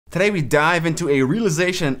Today we dive into a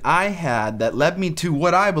realization I had that led me to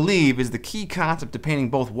what I believe is the key concept of painting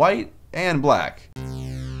both white and black.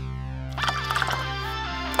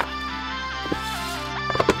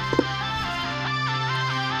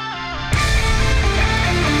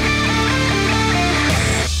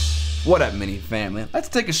 What up, Mini family? Let's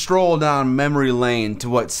take a stroll down memory lane to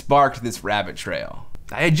what sparked this rabbit trail.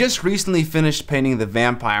 I had just recently finished painting the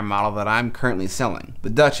vampire model that I'm currently selling, the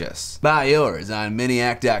Duchess. Buy yours on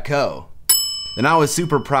Miniac.co. And I was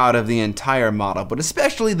super proud of the entire model, but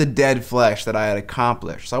especially the dead flesh that I had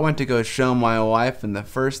accomplished. So I went to go show my wife, and the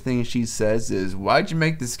first thing she says is, "Why'd you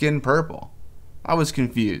make the skin purple?" I was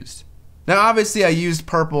confused. Now obviously I used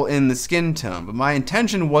purple in the skin tone, but my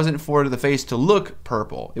intention wasn't for the face to look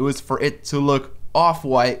purple. It was for it to look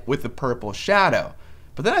off-white with the purple shadow.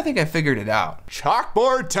 But then I think I figured it out.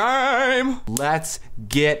 Chalkboard time! Let's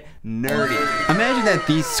get nerdy. Imagine that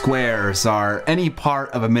these squares are any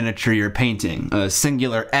part of a miniature you're painting. A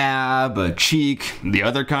singular ab, a cheek, the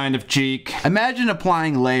other kind of cheek. Imagine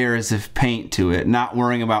applying layers of paint to it, not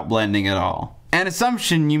worrying about blending at all. An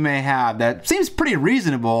assumption you may have that seems pretty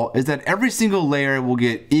reasonable is that every single layer will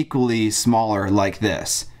get equally smaller like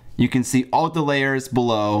this. You can see all the layers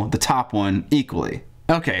below the top one equally.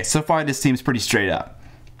 Okay, so far this seems pretty straight up.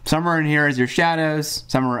 Somewhere in here is your shadows,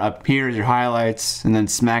 somewhere up here is your highlights, and then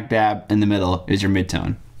smack dab in the middle is your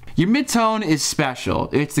midtone. Your midtone is special.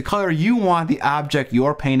 It's the color you want the object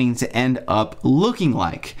you're painting to end up looking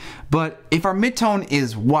like. But if our midtone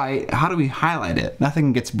is white, how do we highlight it?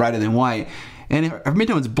 Nothing gets brighter than white. And if our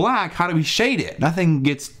midtone is black, how do we shade it? Nothing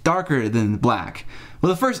gets darker than black.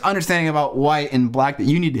 Well, the first understanding about white and black that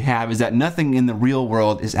you need to have is that nothing in the real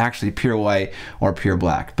world is actually pure white or pure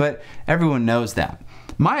black. But everyone knows that.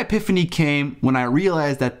 My epiphany came when I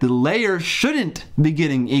realized that the layers shouldn't be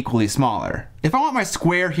getting equally smaller. If I want my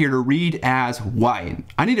square here to read as white,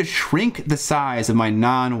 I need to shrink the size of my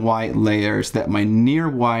non-white layers so that my near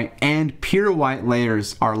white and pure white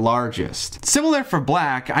layers are largest. Similar for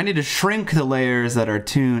black, I need to shrink the layers that are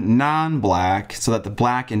too non-black so that the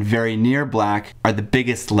black and very near black are the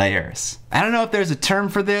biggest layers. I don't know if there's a term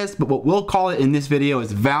for this, but what we'll call it in this video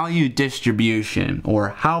is value distribution, or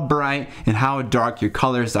how bright and how dark your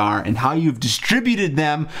colors are and how you've distributed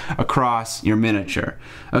them across your miniature.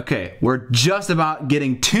 Okay, we're just about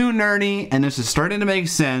getting too nerdy and this is starting to make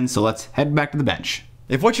sense, so let's head back to the bench.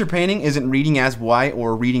 If what you're painting isn't reading as white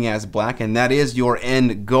or reading as black, and that is your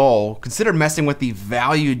end goal, consider messing with the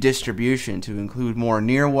value distribution to include more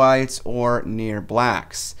near whites or near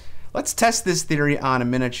blacks. Let's test this theory on a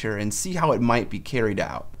miniature and see how it might be carried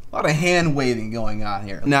out. A lot of hand waving going on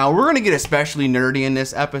here. Now we're gonna get especially nerdy in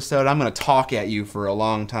this episode. I'm gonna talk at you for a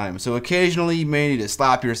long time, so occasionally you may need to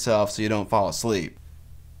slap yourself so you don't fall asleep.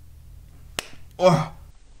 Oh.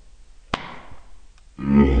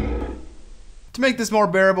 To make this more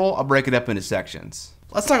bearable, I'll break it up into sections.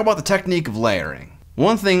 Let's talk about the technique of layering.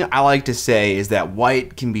 One thing I like to say is that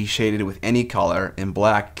white can be shaded with any color and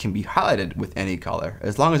black can be highlighted with any color,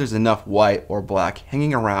 as long as there's enough white or black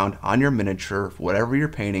hanging around on your miniature for whatever you're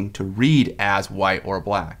painting to read as white or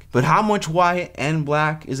black. But how much white and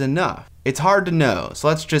black is enough? It's hard to know, so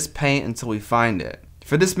let's just paint until we find it.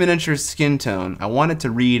 For this miniature's skin tone, I want it to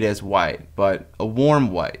read as white, but a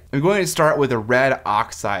warm white. I'm going to start with a red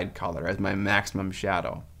oxide color as my maximum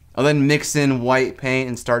shadow. I'll then mix in white paint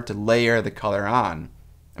and start to layer the color on.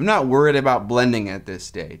 I'm not worried about blending at this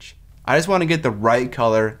stage. I just want to get the right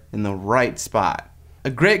color in the right spot. A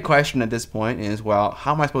great question at this point is, well,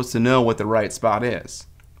 how am I supposed to know what the right spot is?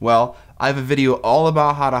 Well, I have a video all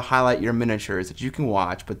about how to highlight your miniatures that you can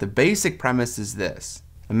watch, but the basic premise is this.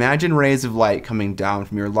 Imagine rays of light coming down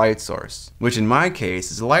from your light source, which in my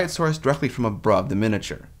case is a light source directly from above the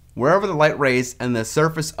miniature. Wherever the light rays and the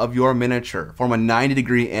surface of your miniature form a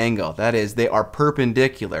 90-degree angle, that is, they are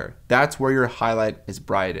perpendicular, that's where your highlight is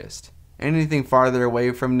brightest. Anything farther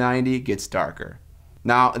away from 90 gets darker.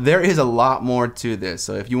 Now, there is a lot more to this,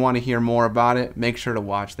 so if you want to hear more about it, make sure to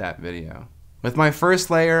watch that video. With my first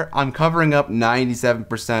layer, I'm covering up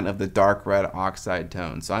 97% of the dark red oxide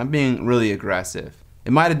tone, so I'm being really aggressive.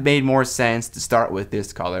 It might have made more sense to start with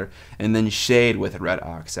this color and then shade with red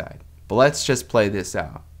oxide. But let's just play this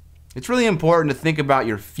out. It's really important to think about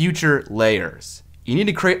your future layers. You need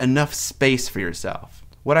to create enough space for yourself.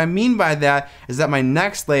 What I mean by that is that my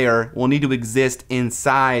next layer will need to exist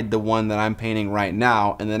inside the one that I'm painting right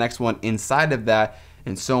now, and the next one inside of that,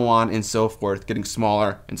 and so on and so forth, getting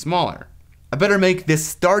smaller and smaller. I better make this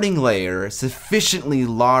starting layer sufficiently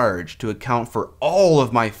large to account for all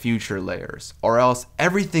of my future layers, or else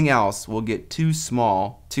everything else will get too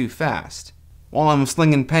small too fast. While I'm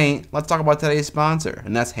slinging paint, let's talk about today's sponsor,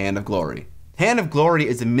 and that's Hand of Glory. Hand of Glory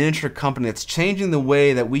is a miniature company that's changing the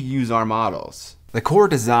way that we use our models. The core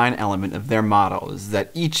design element of their model is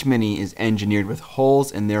that each mini is engineered with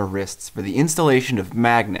holes in their wrists for the installation of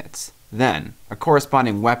magnets. Then, a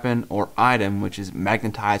corresponding weapon or item which is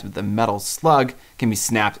magnetized with a metal slug can be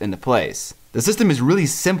snapped into place. The system is really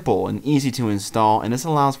simple and easy to install, and this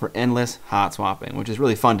allows for endless hot swapping, which is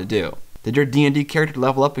really fun to do. Did your D&D character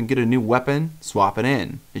level up and get a new weapon? Swap it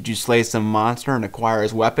in. Did you slay some monster and acquire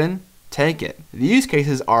his weapon? Take it. The use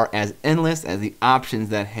cases are as endless as the options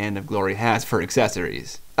that Hand of Glory has for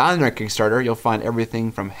accessories. On their Kickstarter, you'll find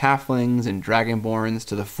everything from halflings and dragonborns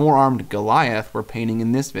to the four-armed Goliath we're painting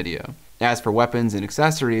in this video. As for weapons and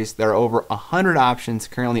accessories, there are over 100 options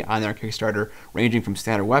currently on their Kickstarter, ranging from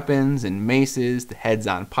standard weapons and maces to heads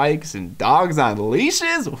on pikes and dogs on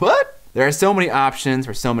leashes. What? There are so many options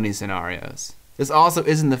for so many scenarios. This also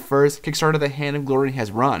isn't the first Kickstarter that Hand of Glory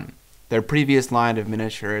has run. Their previous line of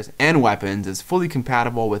miniatures and weapons is fully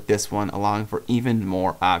compatible with this one, allowing for even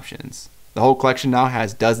more options. The whole collection now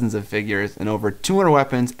has dozens of figures and over 200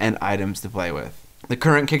 weapons and items to play with. The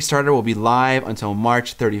current Kickstarter will be live until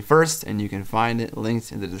March 31st, and you can find it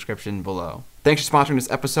linked in the description below. Thanks for sponsoring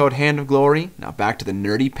this episode, Hand of Glory. Now back to the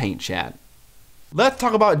nerdy paint chat. Let's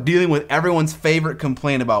talk about dealing with everyone's favorite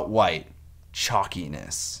complaint about white: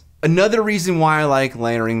 chalkiness. Another reason why I like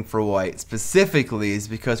layering for white specifically is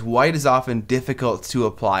because white is often difficult to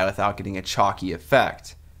apply without getting a chalky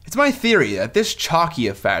effect. It's my theory that this chalky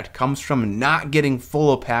effect comes from not getting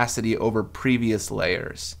full opacity over previous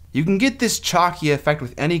layers. You can get this chalky effect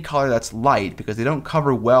with any color that's light because they don't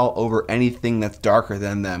cover well over anything that's darker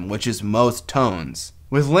than them, which is most tones.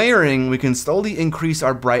 With layering, we can slowly increase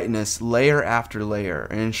our brightness layer after layer,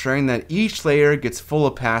 and ensuring that each layer gets full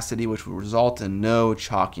opacity, which will result in no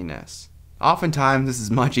chalkiness. Oftentimes, this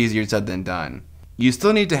is much easier said than done. You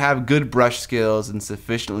still need to have good brush skills and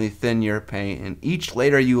sufficiently thin your paint, and each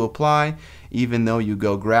layer you apply, even though you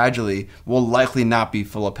go gradually, will likely not be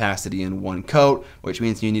full opacity in one coat, which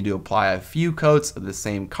means you need to apply a few coats of the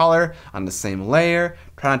same color on the same layer.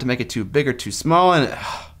 Try not to make it too big or too small, and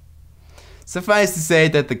suffice to say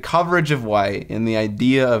that the coverage of white and the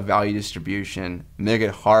idea of value distribution make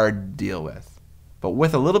it hard to deal with. But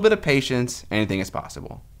with a little bit of patience, anything is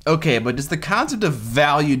possible. Okay, but does the concept of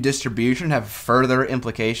value distribution have further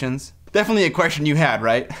implications? Definitely a question you had,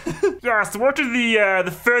 right? Yes, what are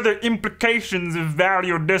the further implications of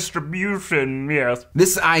value distribution? Yes.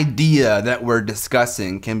 This idea that we're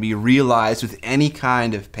discussing can be realized with any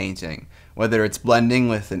kind of painting, whether it's blending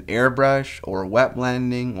with an airbrush or wet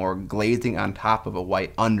blending or glazing on top of a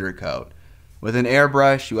white undercoat. With an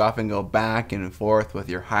airbrush, you often go back and forth with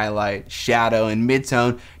your highlight, shadow, and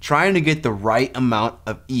midtone, trying to get the right amount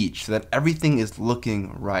of each so that everything is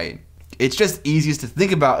looking right. It's just easiest to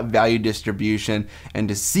think about value distribution and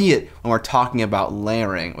to see it when we're talking about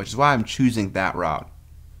layering, which is why I'm choosing that route.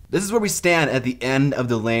 This is where we stand at the end of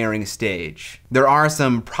the layering stage. There are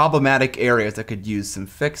some problematic areas that could use some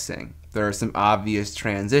fixing. There are some obvious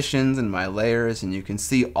transitions in my layers, and you can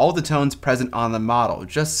see all the tones present on the model,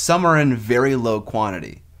 just some are in very low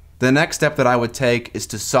quantity. The next step that I would take is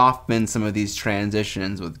to soften some of these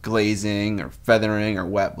transitions with glazing or feathering or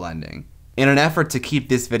wet blending. In an effort to keep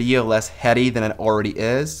this video less heady than it already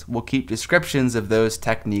is, we'll keep descriptions of those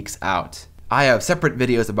techniques out. I have separate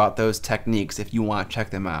videos about those techniques if you want to check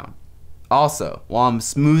them out. Also, while I'm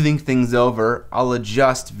smoothing things over, I'll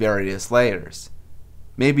adjust various layers.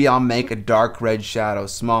 Maybe I'll make a dark red shadow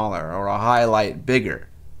smaller or a highlight bigger.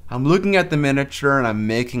 I'm looking at the miniature and I'm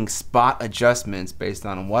making spot adjustments based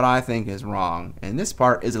on what I think is wrong, and this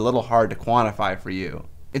part is a little hard to quantify for you.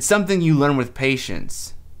 It's something you learn with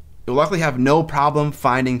patience. You'll likely have no problem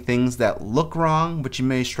finding things that look wrong, but you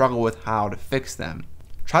may struggle with how to fix them.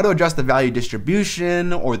 Try to adjust the value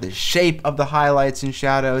distribution or the shape of the highlights and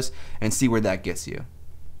shadows and see where that gets you.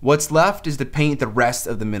 What's left is to paint the rest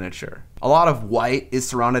of the miniature. A lot of white is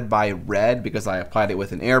surrounded by red because I applied it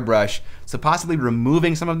with an airbrush, so possibly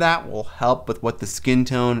removing some of that will help with what the skin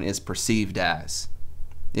tone is perceived as.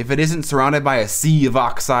 If it isn't surrounded by a sea of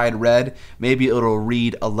oxide red, maybe it'll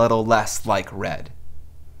read a little less like red.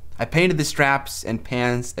 I painted the straps and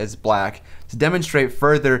pants as black to demonstrate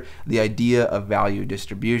further the idea of value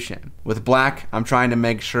distribution. With black, I'm trying to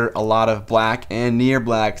make sure a lot of black and near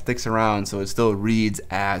black sticks around so it still reads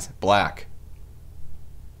as black.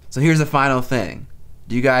 So here's the final thing.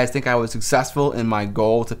 Do you guys think I was successful in my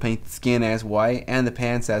goal to paint the skin as white and the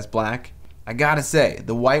pants as black? I gotta say,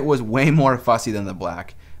 the white was way more fussy than the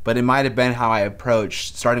black, but it might have been how I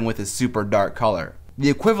approached starting with a super dark color. The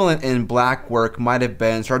equivalent in black work might have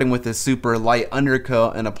been starting with a super light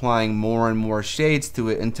undercoat and applying more and more shades to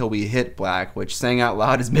it until we hit black, which saying out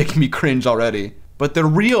loud is making me cringe already. But the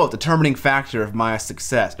real determining factor of my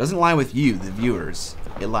success doesn't lie with you, the viewers.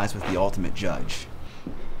 It lies with the ultimate judge.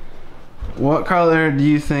 What color do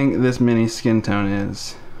you think this mini skin tone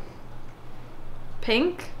is?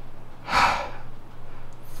 Pink?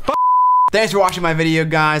 Thanks for watching my video,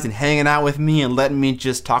 guys, and hanging out with me and letting me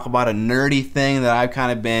just talk about a nerdy thing that I've kind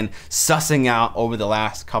of been sussing out over the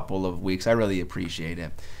last couple of weeks. I really appreciate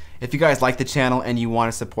it. If you guys like the channel and you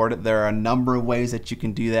want to support it, there are a number of ways that you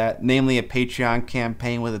can do that, namely a Patreon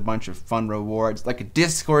campaign with a bunch of fun rewards, like a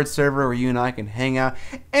Discord server where you and I can hang out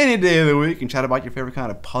any day of the week and chat about your favorite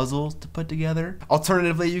kind of puzzles to put together.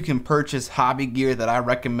 Alternatively, you can purchase hobby gear that I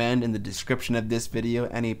recommend in the description of this video.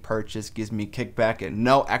 Any purchase gives me kickback at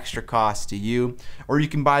no extra cost to you. Or you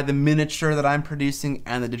can buy the miniature that I'm producing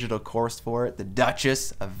and the digital course for it, the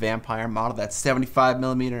Duchess, a vampire model that's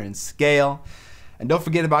 75mm in scale. And don't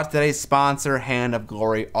forget about today's sponsor, Hand of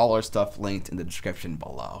Glory. All our stuff linked in the description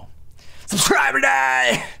below. Subscribe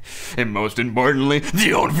today! And most importantly,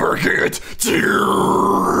 don't forget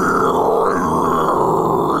to...